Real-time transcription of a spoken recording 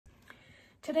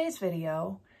Today's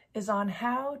video is on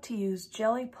how to use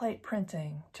Gelli Plate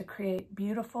Printing to create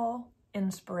beautiful,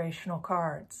 inspirational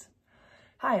cards.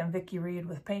 Hi, I'm Vicki Reed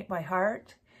with Paint by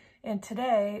Heart, and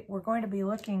today we're going to be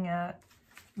looking at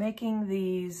making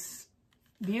these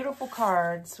beautiful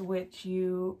cards which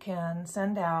you can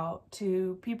send out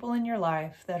to people in your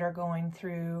life that are going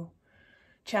through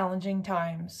challenging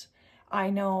times.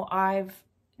 I know I've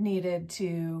needed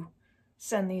to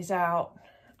send these out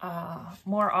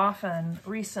more often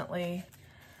recently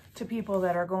to people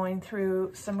that are going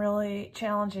through some really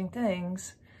challenging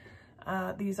things.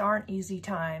 These aren't easy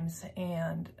times,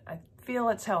 and I feel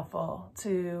it's helpful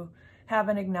to have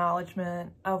an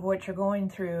acknowledgement of what you're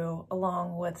going through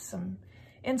along with some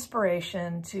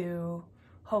inspiration to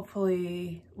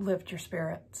hopefully lift your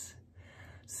spirits.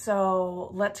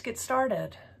 So let's get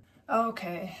started.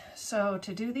 Okay, so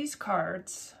to do these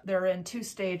cards, they're in two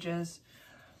stages.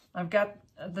 I've got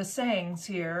the sayings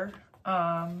here.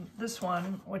 This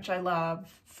one, which I love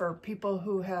for people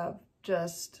who have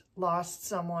just lost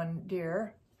someone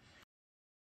dear.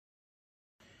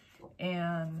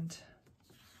 And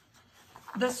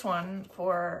this one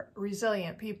for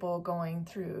resilient people going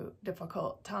through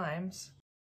difficult times.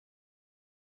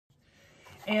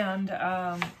 And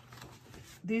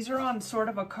these are on sort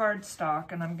of a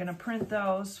cardstock, and I'm going to print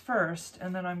those first,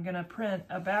 and then I'm going to print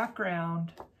a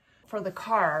background for the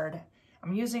card.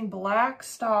 I'm using black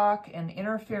stock and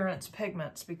interference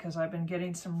pigments because I've been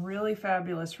getting some really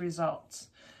fabulous results.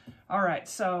 All right,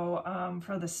 so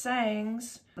for the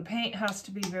sayings, the paint has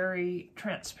to be very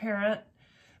transparent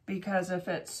because if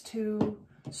it's too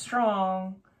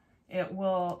strong, it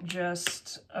will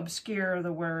just obscure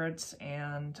the words,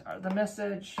 and the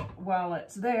message, while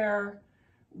it's there,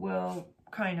 will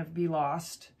kind of be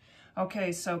lost.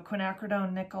 Okay, so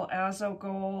Quinacridone Nickel Azo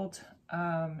Gold,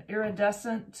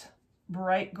 Iridescent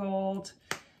Bright Gold,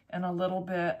 and a little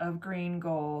bit of green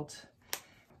gold.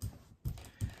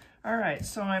 All right,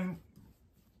 so I'm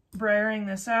brayering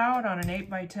this out on an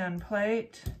 8x10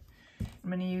 plate. I'm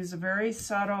going to use a very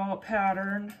subtle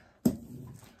pattern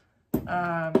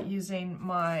using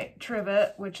my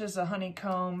Trivet, which is a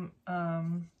honeycomb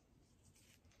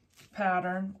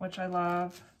pattern, which I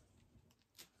love.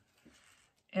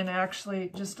 And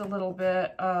actually just a little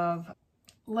bit of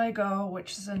Lego,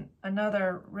 which is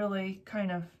another really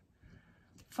kind of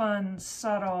fun,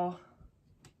 subtle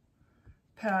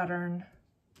pattern.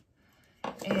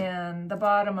 And the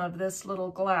bottom of this little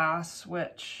glass,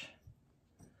 which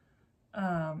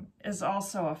is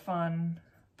also a fun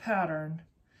pattern.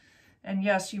 And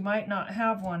yes, you might not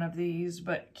have one of these,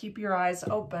 but keep your eyes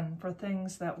open for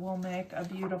things that will make a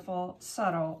beautiful,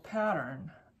 subtle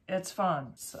pattern. It's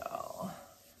fun, so.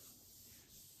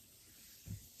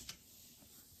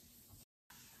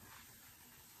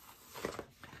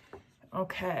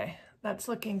 Okay, that's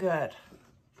looking good.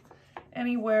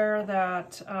 Anywhere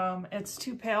that it's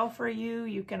too pale for you,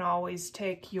 you can always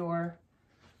take your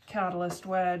Catalyst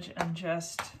Wedge and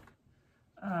just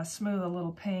smooth a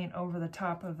little paint over the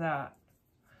top of that.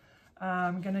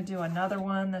 I'm going to do another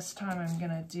one. This time I'm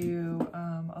going to do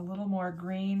a little more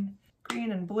green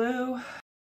and blue.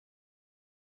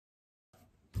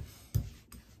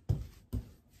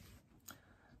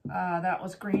 That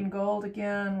was green gold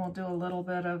again. We'll do a little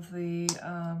bit of the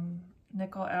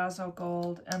Nickel Azo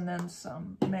Gold, and then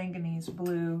some Manganese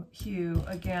blue hue.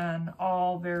 Again,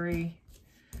 all very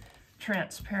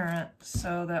transparent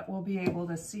so that we'll be able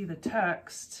to see the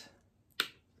text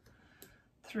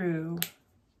through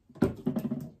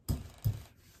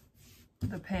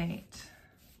the paint.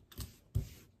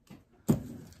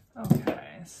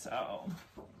 Okay, so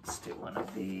let's do one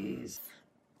of these.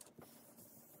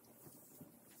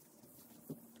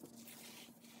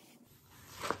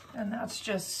 And that's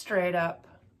just straight up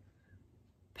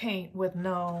paint with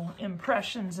no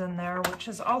impressions in there, which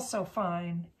is also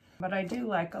fine. But I do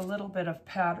like a little bit of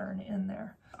pattern in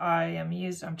there.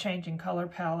 I'm changing color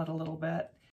palette a little bit.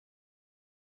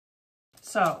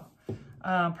 So,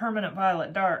 Permanent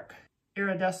Violet Dark,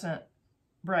 Iridescent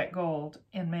Bright Gold,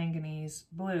 and Manganese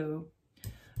Blue.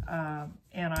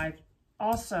 And I've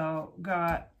also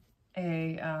got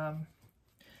a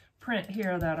print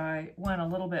here that I went a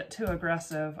little bit too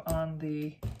aggressive on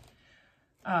the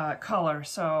color.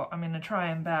 So I'm going to try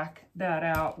and back that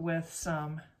out with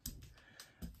some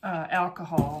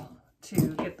alcohol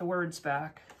to get the words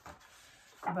back.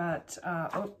 But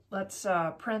let's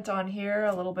print on here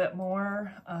a little bit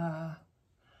more.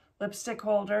 Lipstick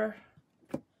holder,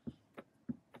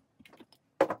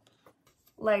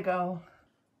 Lego,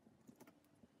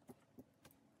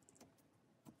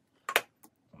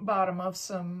 bottom of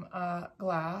some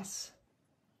glass,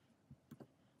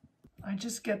 I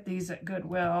just get these at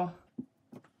Goodwill.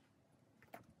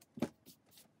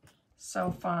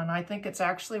 So fun. I think it's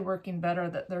actually working better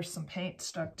that there's some paint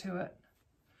stuck to it.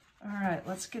 All right,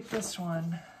 let's get this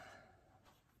one.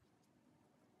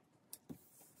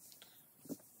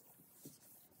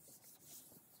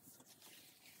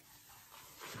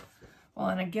 Well,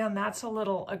 and again, that's a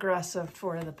little aggressive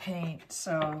for the paint,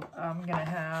 so I'm gonna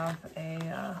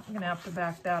have to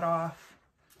back that off.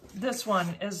 This one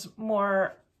is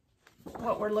more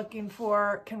what we're looking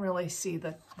for. Can really see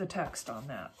the text on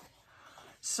that.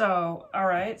 So, all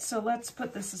right, so let's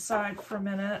put this aside for a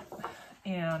minute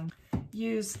and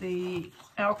use the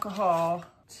alcohol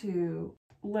to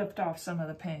lift off some of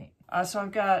the paint. So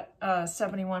I've got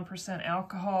 71%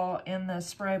 alcohol in the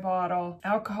spray bottle.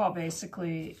 Alcohol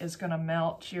basically is going to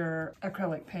melt your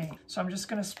acrylic paint. So I'm just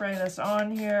going to spray this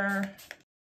on here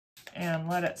and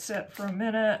let it sit for a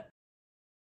minute.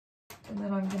 And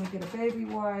then I'm going to get a baby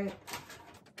wipe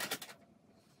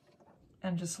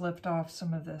and just lift off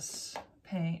some of this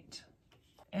paint.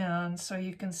 And so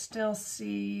you can still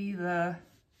see the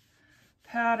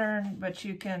pattern, but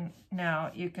you can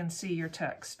see your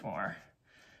text more.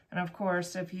 And of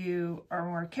course, if you are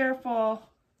more careful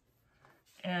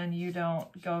and you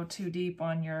don't go too deep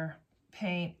on your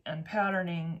paint and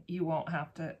patterning, you won't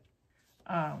have to,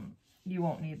 you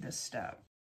won't need this step.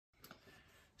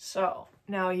 So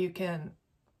now you can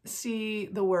see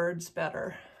the words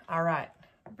better. All right,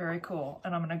 very cool.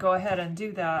 And I'm gonna go ahead and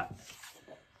do that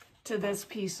to this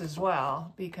piece as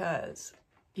well, because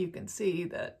you can see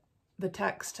that the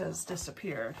text has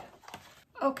disappeared.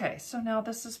 Okay, so now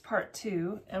this is part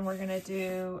 2, and we're gonna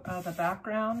do the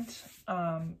background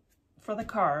for the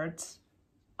cards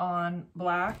on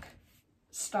black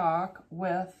stock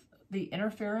with the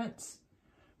interference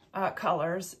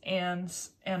colors and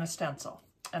a stencil.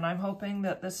 And I'm hoping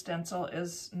that this stencil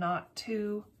is not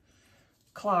too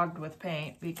clogged with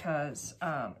paint, because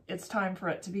it's time for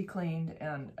it to be cleaned.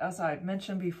 And as I've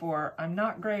mentioned before, I'm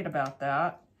not great about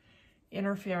that.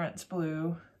 Interference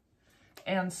blue.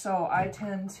 And so I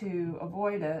tend to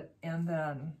avoid it, and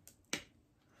then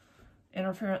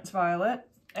interference violet.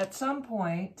 At some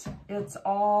point, it's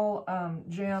all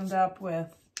jammed up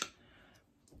with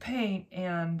paint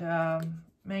and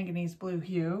manganese blue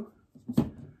hue.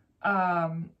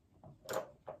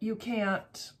 You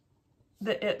can't,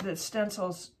 the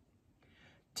stencil's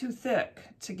too thick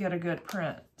to get a good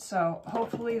print. So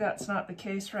hopefully that's not the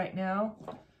case right now.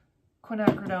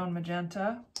 Quinacridone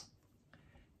Magenta.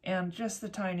 And just the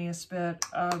tiniest bit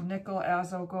of nickel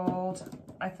azo gold.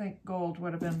 I think gold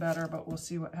would have been better, but we'll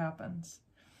see what happens.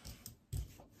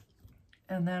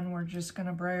 And then we're just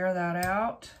gonna brayer that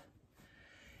out.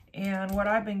 And what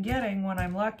I've been getting when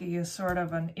I'm lucky is sort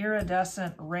of an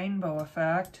iridescent rainbow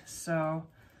effect. So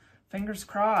fingers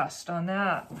crossed on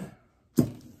that.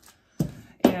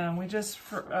 And we just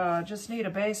need a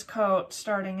base coat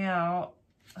starting out.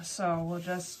 So we'll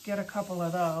just get a couple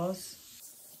of those.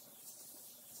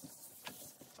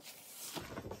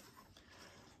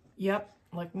 Yep,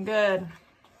 looking good.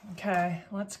 Okay,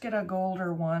 let's get a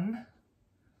golder one.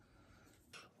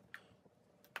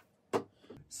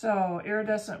 So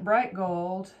iridescent bright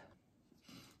gold,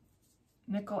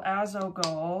 nickel azo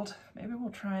gold. Maybe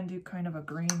we'll try and do kind of a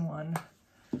green one.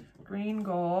 Green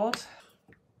gold,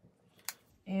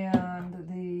 and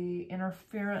the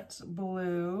interference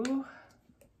blue.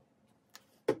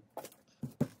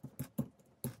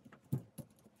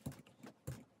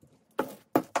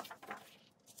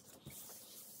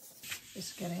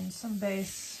 Just getting some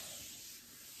base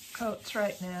coats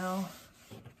right now.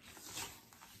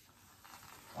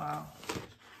 Wow,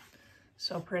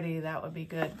 so pretty. That would be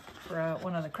good for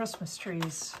one of the Christmas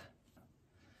trees.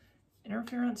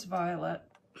 Interference violet,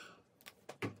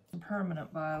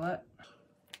 permanent violet,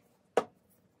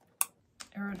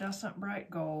 iridescent bright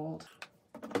gold,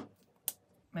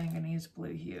 manganese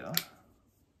blue hue.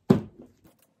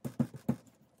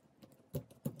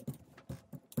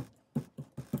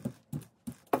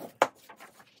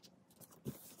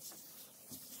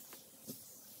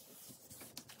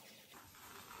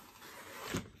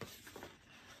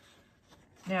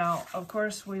 Now, of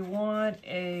course, we want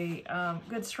a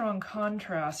good strong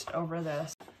contrast over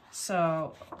this.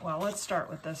 So, well, let's start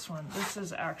with this one. This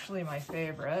is actually my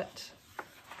favorite.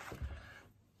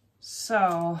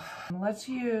 So, let's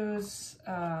use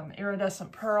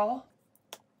iridescent pearl,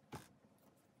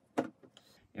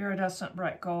 iridescent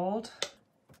bright gold,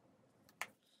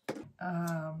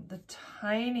 the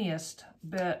tiniest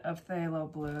bit of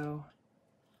phthalo blue,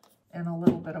 and a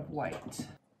little bit of white.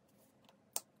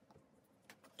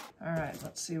 All right,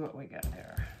 let's see what we get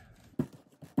here.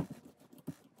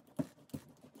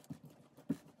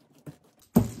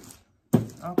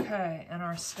 Okay, and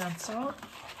our stencil.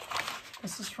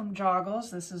 This is from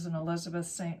Joggles. This is an Elizabeth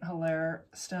St. Hilaire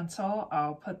stencil.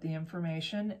 I'll put the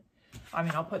information,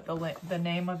 I'll put the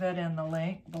name of it in the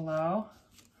link below.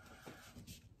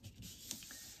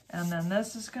 And then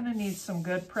this is going to need some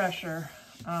good pressure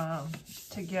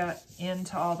to get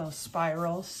into all those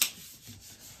spirals.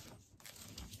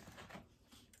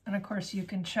 And of course you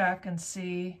can check and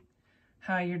see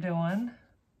how you're doing,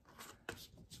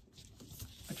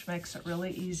 which makes it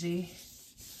really easy.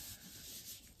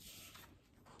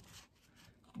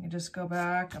 You just go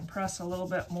back and press a little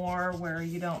bit more where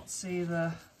you don't see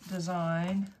the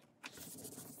design.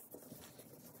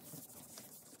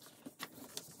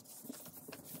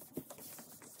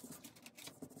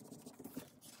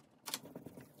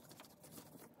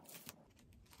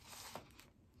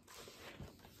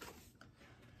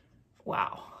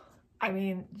 Wow, I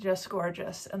mean, just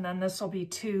gorgeous. And then this will be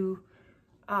 2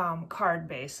 card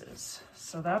bases.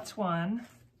 So that's one.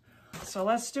 So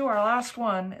let's do our last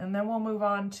one, and then we'll move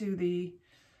on to the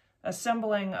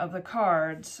assembling of the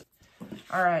cards.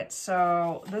 All right,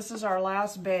 so this is our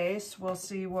last base. We'll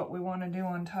see what we want to do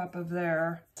on top of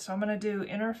there. So I'm going to do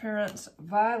Interference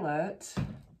Violet,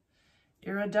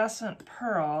 Iridescent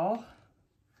Pearl,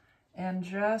 and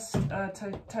just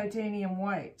titanium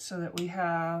white, so that we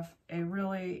have a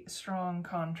really strong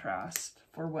contrast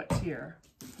for what's here.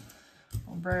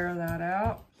 We'll brayer that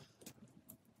out.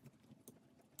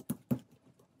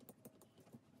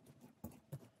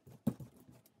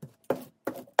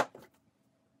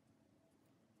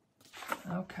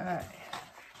 Okay.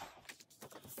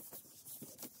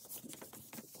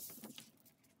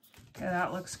 Okay,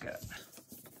 that looks good.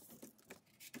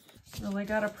 Really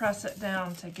got to press it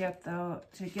down to get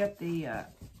the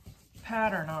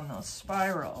pattern on those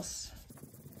spirals.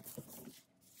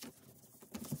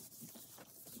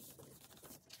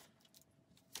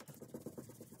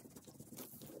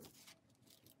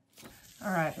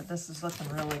 All right, but this is looking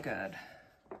really good.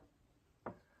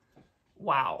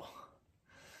 Wow.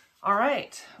 All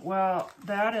right, well,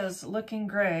 that is looking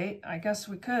great. I guess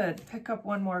we could pick up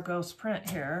one more ghost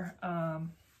print here.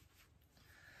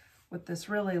 With this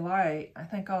really light, I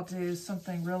think I'll do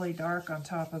something really dark on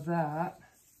top of that.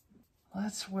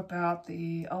 Let's whip out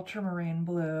the ultramarine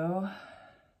blue.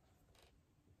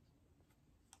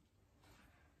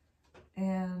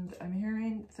 And I'm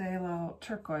hearing Phthalo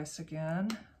turquoise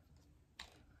again.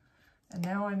 And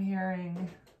now I'm hearing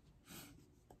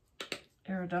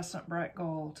Iridescent bright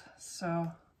gold.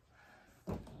 So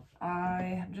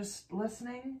I'm just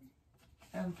listening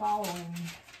and following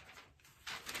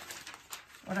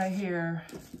what I hear.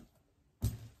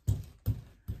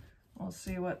 We'll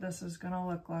see what this is going to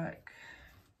look like.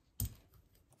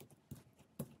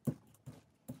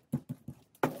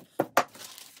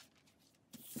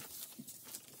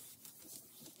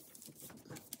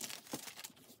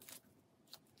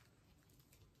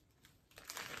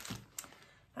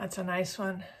 That's a nice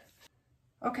one.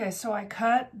 Okay, so I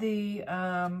cut the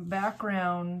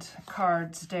background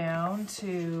cards down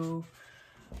to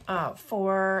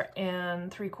 4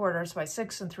 3/4 by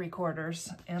 6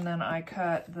 3/4, and then I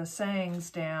cut the sayings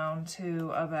down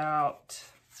to about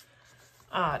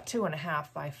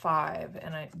 2.5 by 5,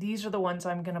 and these are the ones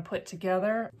I'm going to put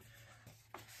together.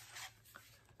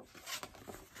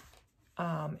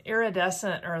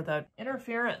 Iridescent, or the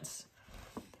interference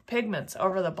pigments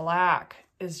over the black,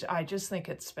 I just think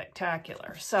it's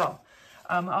spectacular. So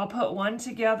I'll put one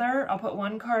together, I'll put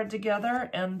one card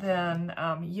together, and then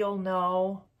you'll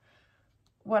know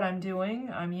what I'm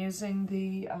doing. I'm using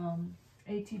the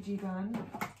ATG gun,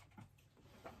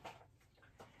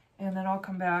 and then I'll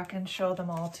come back and show them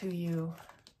all to you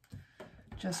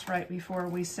just right before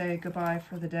we say goodbye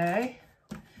for the day.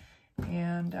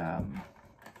 And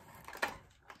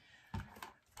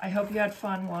I hope you had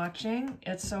fun watching.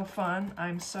 It's so fun.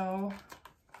 I'm so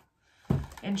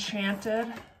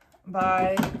enchanted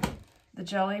by the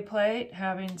Gelli plate,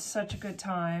 having such a good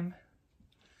time.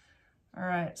 All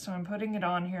right, so I'm putting it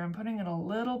on here. I'm putting it a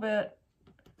little bit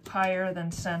higher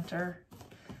than center.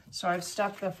 So I've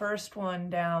stuck the first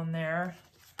one down there,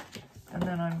 and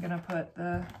then I'm gonna put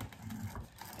the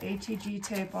ATG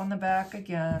tape on the back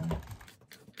again.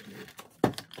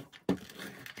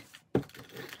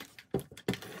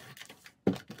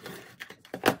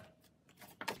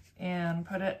 And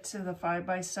put it to the 5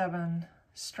 by 7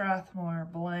 Strathmore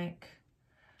blank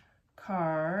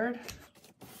card.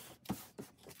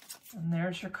 And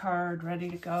there's your card ready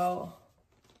to go.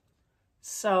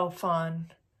 So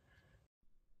fun.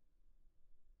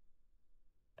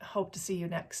 Hope to see you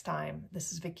next time.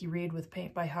 This is Vicki Reed with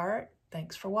Paint by Heart.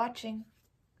 Thanks for watching.